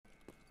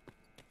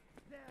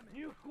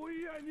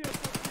Нихуя нету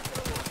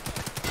никого!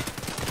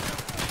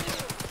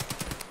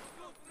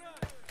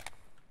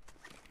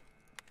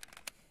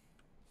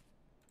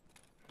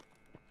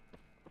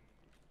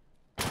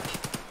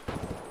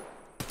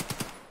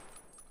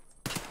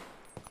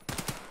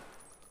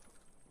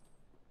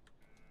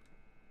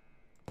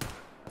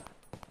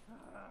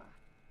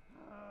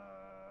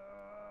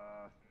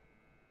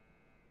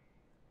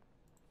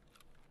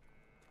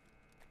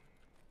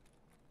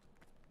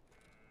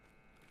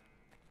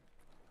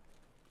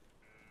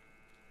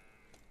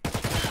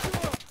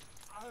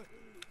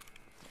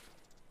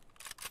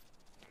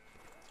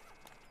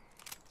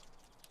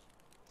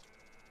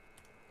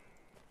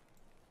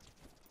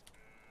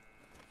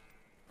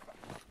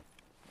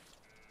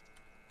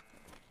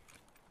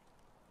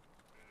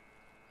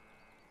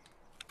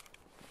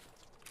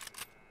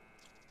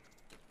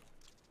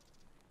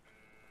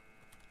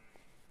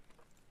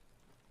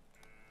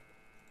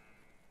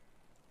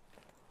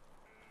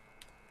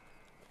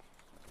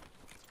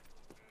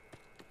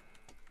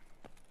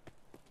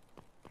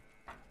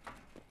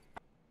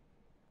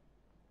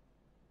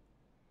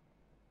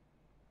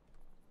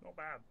 Not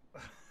bad.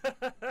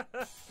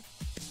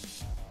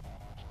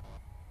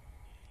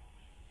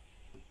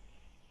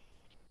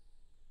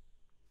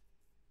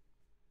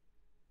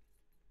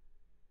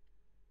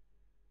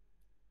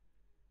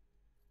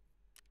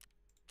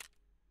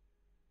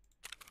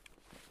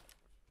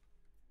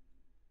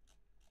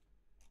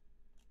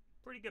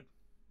 Pretty good.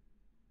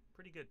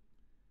 Pretty good.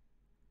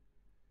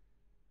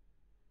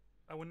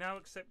 I will now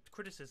accept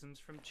criticisms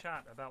from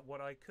chat about what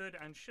I could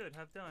and should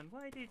have done.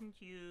 Why didn't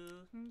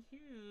you?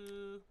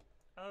 You.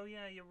 Oh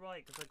yeah, you're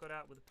right, because I got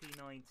out with a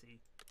P90.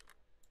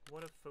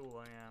 What a fool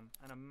I am.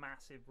 And a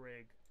massive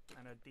rig.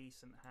 And a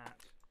decent hat.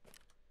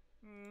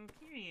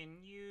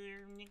 Tyrion,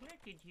 you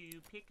neglected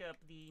to pick up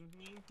the...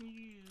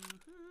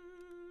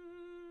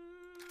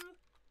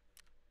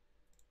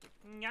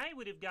 I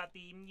would have got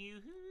the...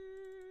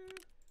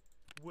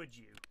 Would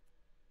you?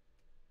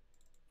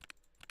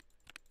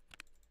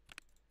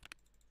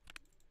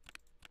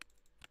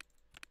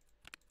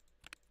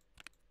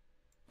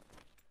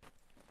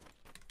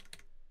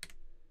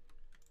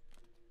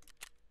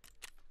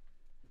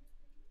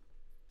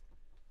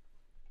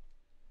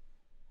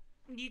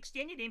 The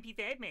extended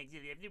MP5 mags are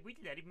worth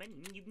a lot of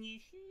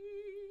money.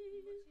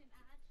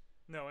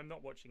 No, I'm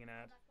not watching an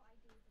ad.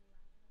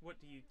 What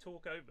do you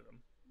talk over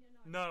them?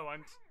 No,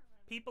 I'm.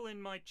 People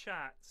in my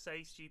chat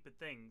say stupid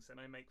things and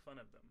I make fun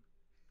of them.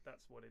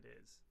 That's what it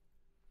is.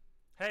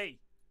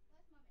 Hey!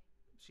 Where's Mummy?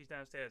 She's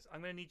downstairs.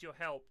 I'm going to need your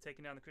help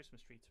taking down the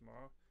Christmas tree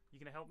tomorrow. You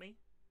going to help me?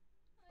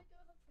 I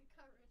don't have the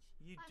courage.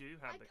 You do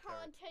have the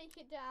courage. I can't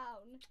take it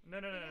down. No.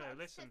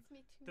 Listen,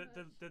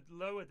 the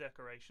lower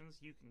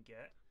decorations you can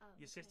get. Oh,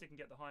 your sister can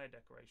get the higher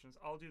decorations.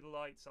 I'll do the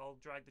lights. I'll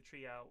drag the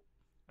tree out,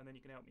 and then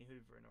you can help me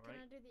hoovering. All right?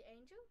 Can I do the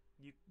angel?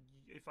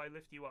 If I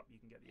lift you up, you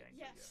can get the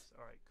angel. Yes.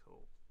 All right.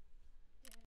 Cool.